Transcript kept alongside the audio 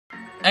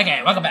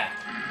Okay, welcome back.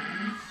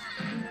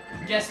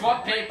 Guess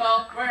what,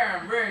 people? We're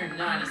in room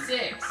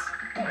 96.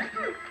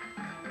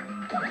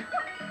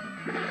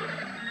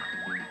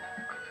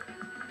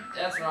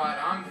 That's right,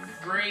 I'm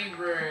 3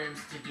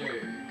 rooms to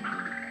do.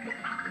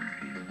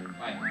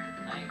 Wait,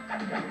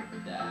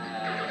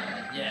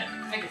 yeah,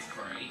 I think it's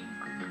 3.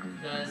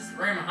 Because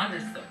room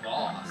 100 is the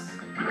boss.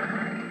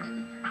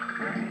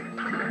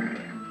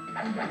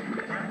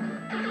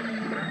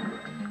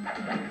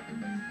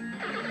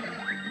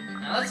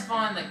 Now let's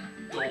find the door.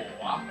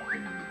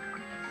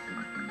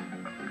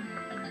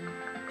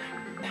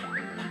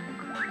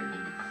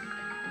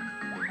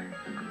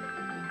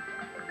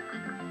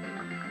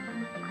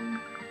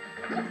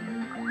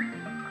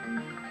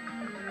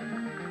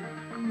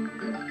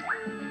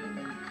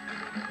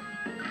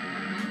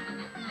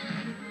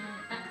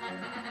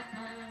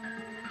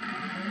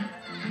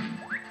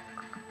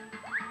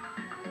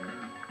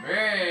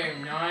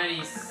 Room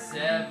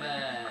 97.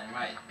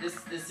 Wait, this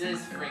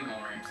is 3 more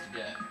rooms to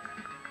go.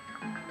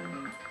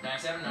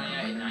 97,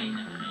 98,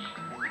 99.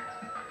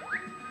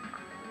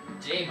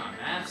 Gee, my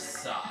math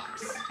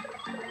sucks.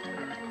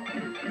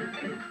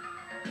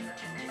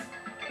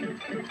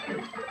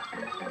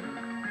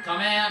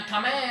 Come out,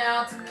 come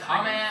out,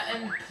 come out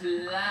and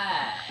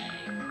play.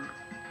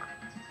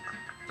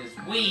 Because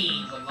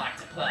we would like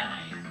to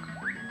play.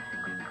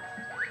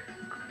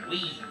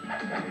 We.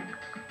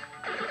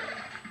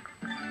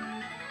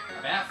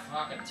 About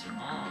fucking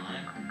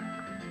time.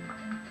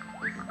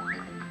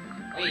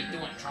 What are you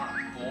doing?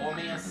 Trying to bore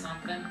me or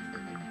something?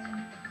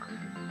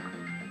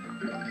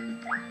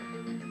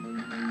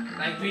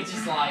 Like, we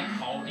just like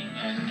holding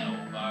her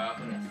elbow up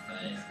in her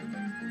face.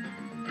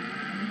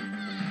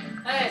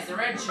 Hey, it's the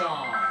red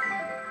charm.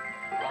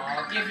 Oh,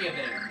 I'll give you a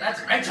bit of.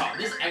 That's red charm.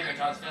 This angry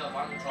charm is filled with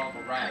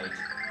uncontrollable rage.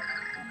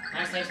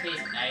 Max HP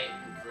is 8.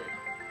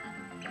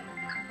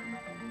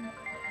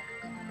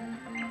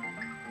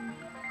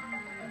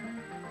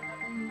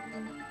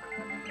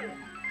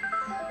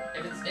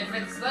 If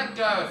it's let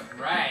go of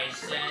rage,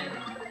 then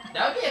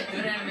that would be a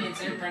good enemy in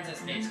Super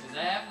Princess Peach, because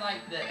they have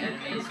like the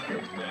enemies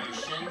with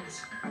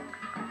emotions.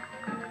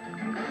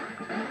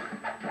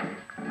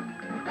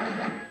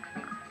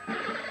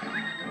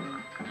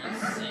 I don't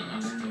see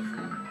much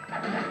different.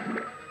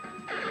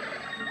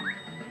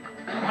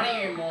 Now, one of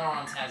you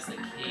morons has the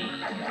key.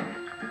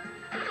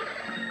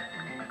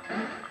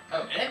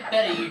 Oh, and it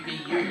better be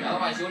you,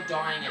 otherwise you're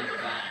dying in vain.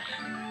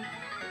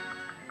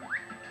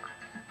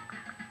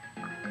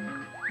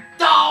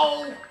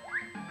 No!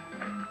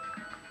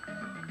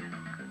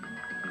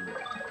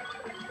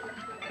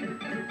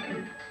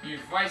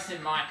 You've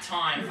wasted my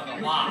time for the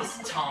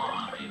last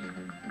time.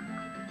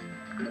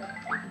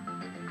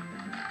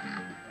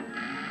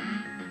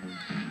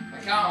 I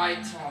can't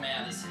wait till I'm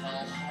out of this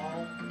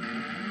hellhole.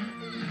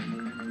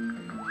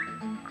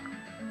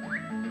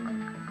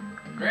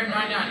 Room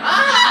 99.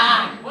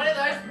 Ah! What are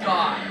those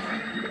guys?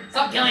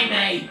 Stop killing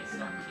me!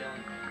 Stop killing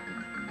me.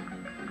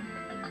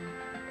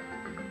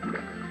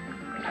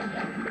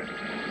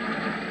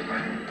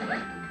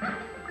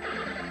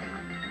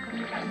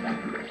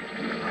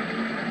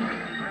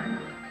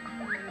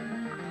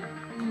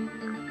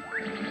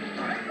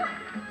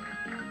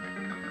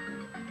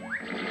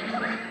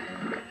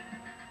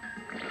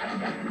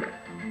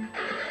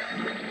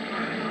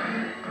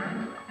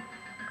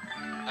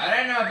 I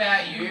don't know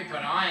about you,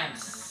 but I am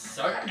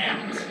so out.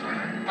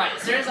 Wait,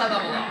 as soon as I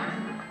level up.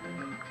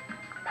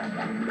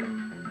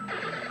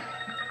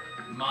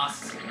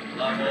 Must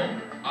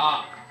level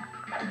up.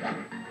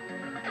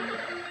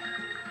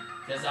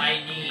 Because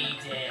I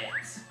need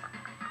it.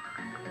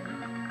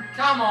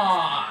 Come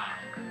on!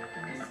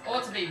 There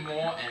ought to be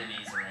more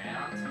enemies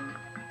around.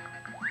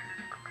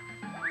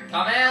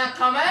 Come out,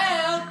 come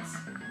out!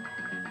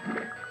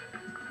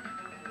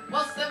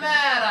 What's the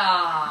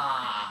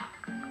matter?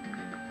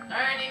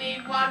 I only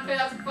need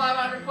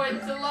 1,500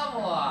 points to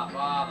level up.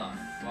 Oh, the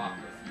fuck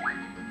with you.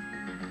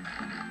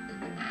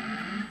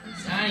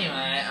 So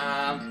anyway,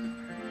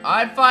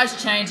 I'd advise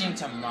changing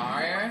to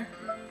Mario.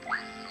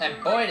 And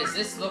boy, does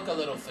this look a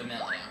little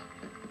familiar.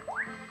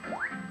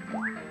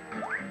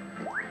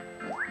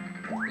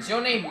 Because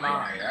you'll need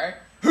Mario.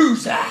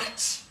 Who's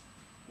that?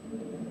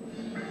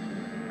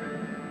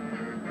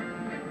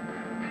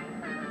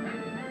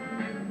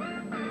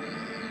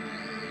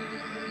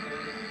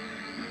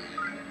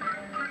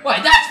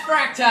 Wait, that's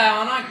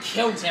Fracktail, and I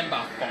killed him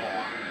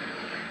before.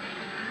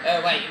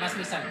 Oh wait, it must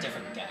be some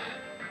different guy.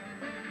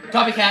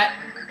 Copycat?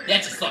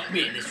 That's just like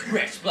me in this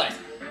wretched place.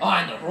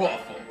 I'm the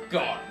wrathful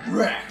god,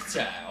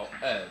 Fracktail.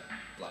 Oh,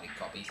 bloody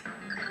copies.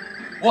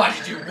 Why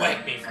did you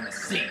wake me from the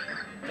sleep,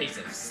 piece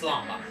of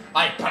slumber?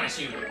 I punish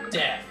you with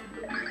death.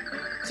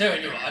 Soon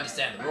you will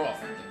understand the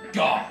wrath of the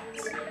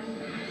gods.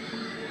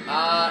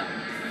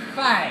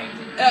 Fang.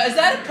 Is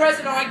that a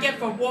present I get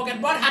for walking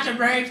 100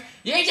 rooms?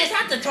 You just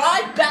have to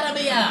try and batter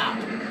me up.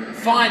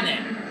 Fine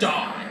then,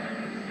 die.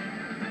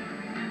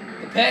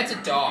 Prepare to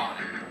die.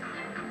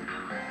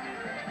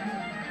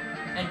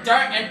 And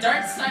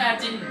don't say I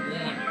didn't warn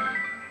you.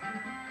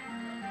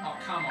 Oh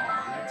come on,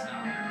 don't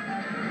tell me.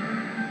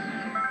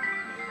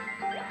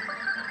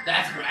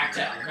 That's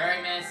Fracktail,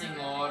 very menacing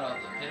lord of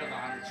the Pit of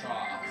 100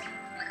 Trials.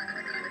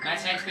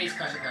 Match HP's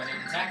crushing.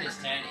 Attack this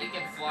 10, it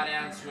can fly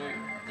down through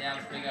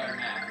this big open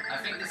map. I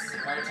think this is a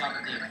prototype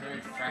of the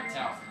improved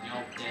Fracktail from the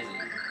old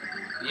desert.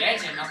 The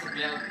agent must have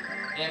built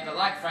it, but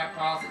like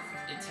Fracktails,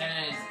 its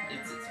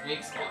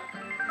weak spot.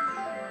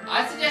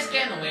 I suggest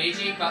getting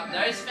Luigi, but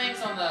those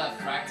things on the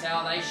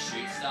Fracktail, they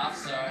shoot stuff,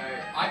 so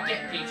I'd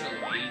get Peach or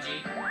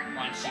Luigi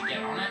once you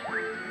get on it.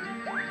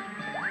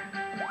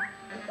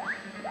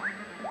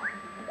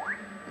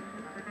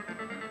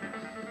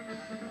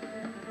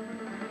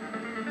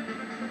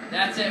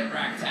 That's it,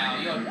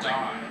 Fracktail, you're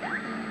dying.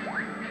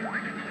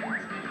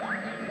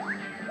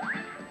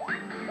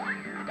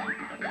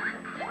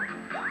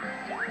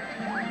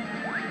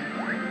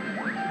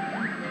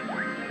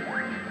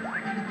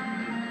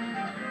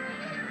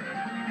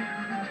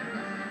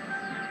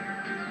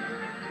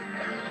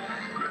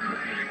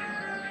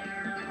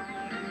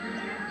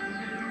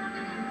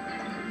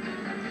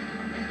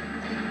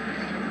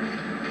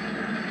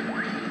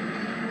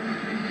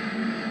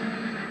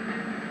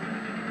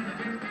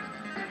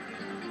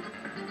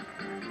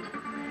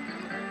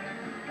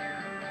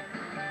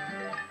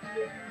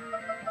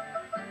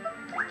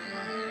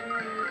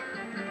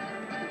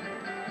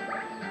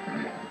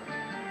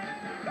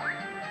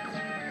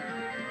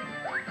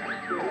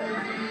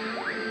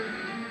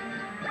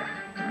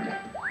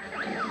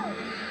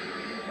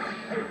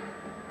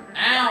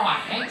 Ow, I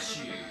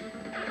hate you.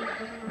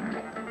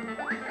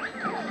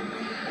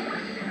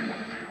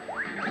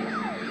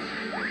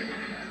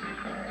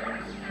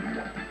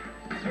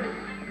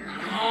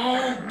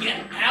 Oh, get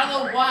out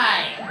of the way.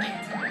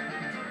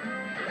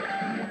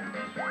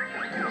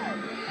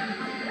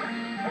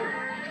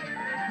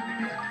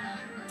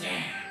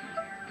 Damn.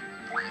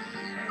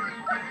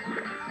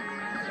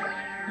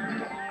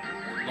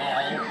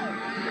 Lol.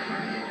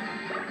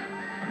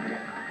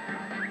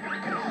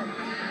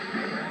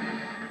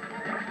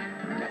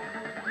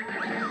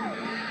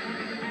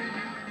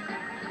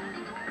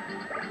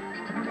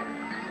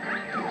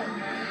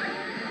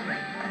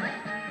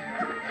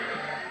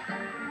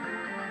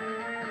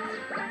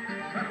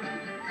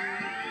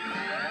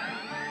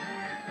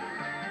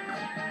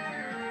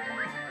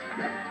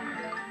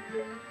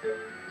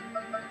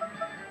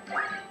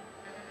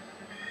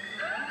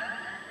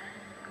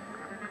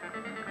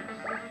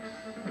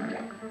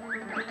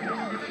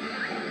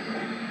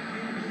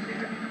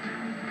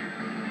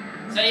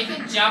 So you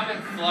can jump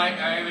and float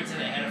over to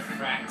the head of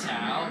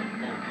Fracktail,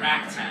 or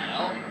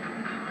Wracktail,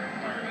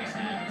 whatever his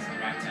name is,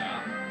 Fracktail.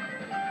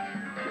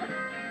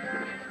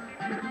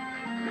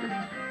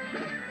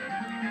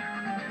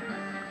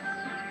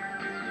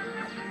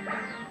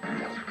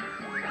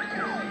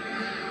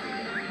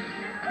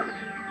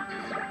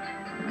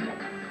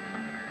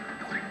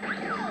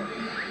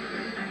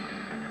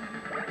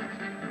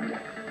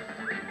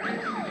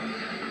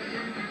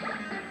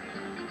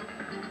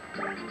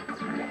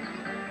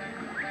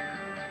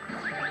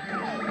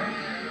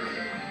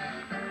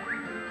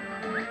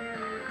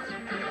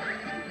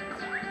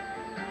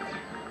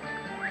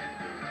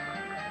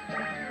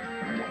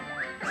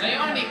 So you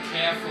want to be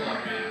careful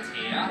around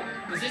here,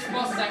 because this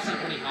boss is actually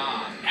pretty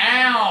hard.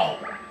 Ow!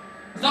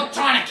 Stop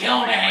trying to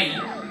kill me!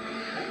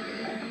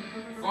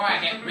 Before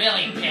I get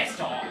really pissed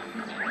off.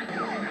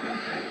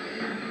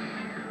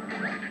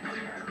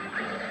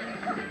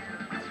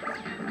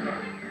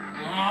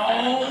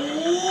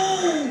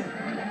 Oh!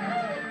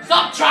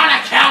 Stop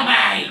trying to kill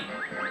me!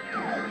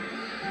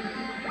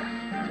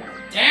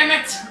 Damn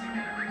it!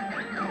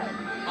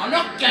 I'm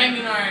not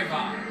gaming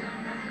over.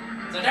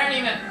 So don't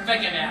even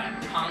think about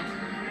it, punk.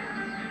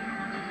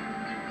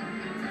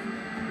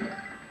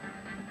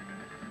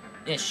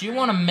 Yes, you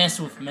want to mess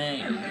with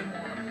me.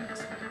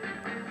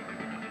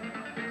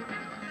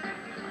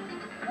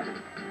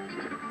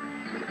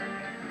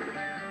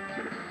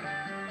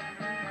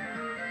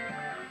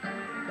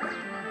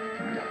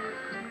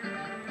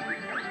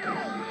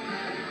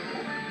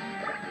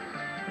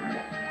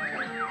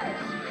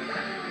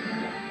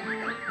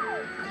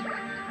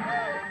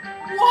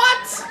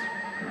 What?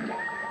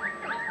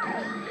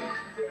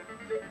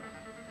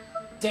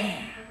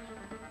 Damn.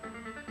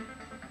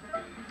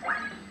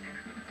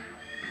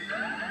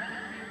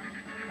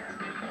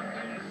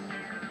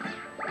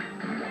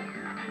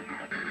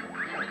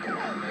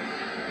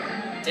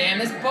 Damn,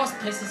 this boss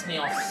pisses me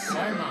off so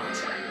much.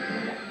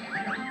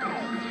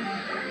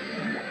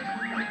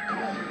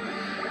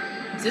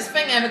 Is this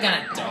thing ever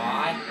gonna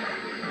die?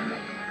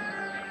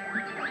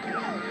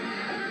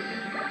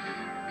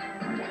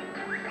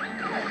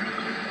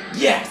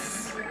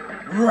 Yes!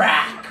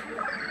 Rack!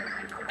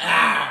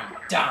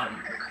 Ah,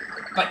 done.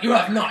 But you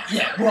have not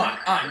yet won.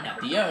 I'm not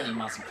the only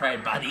monster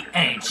created by the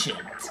ancient.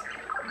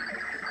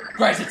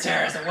 Greater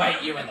terrors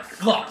await you in the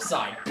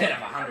Flipside Pit of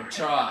 100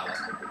 Trials.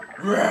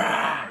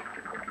 Rah!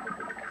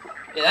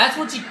 Yeah, that's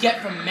what you get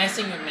from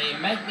messing with me.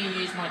 Make me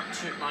use my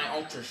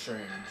ultra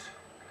shrooms.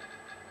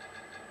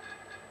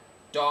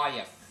 Die,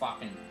 you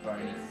fucking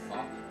bony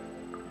fuck.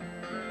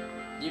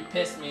 You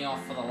pissed me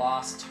off for the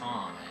last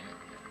time.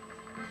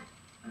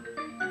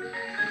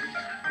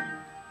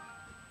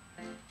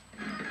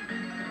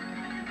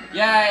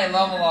 Yay,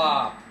 level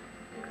up!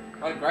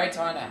 What a great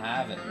time to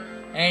have it.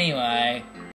 Anyway.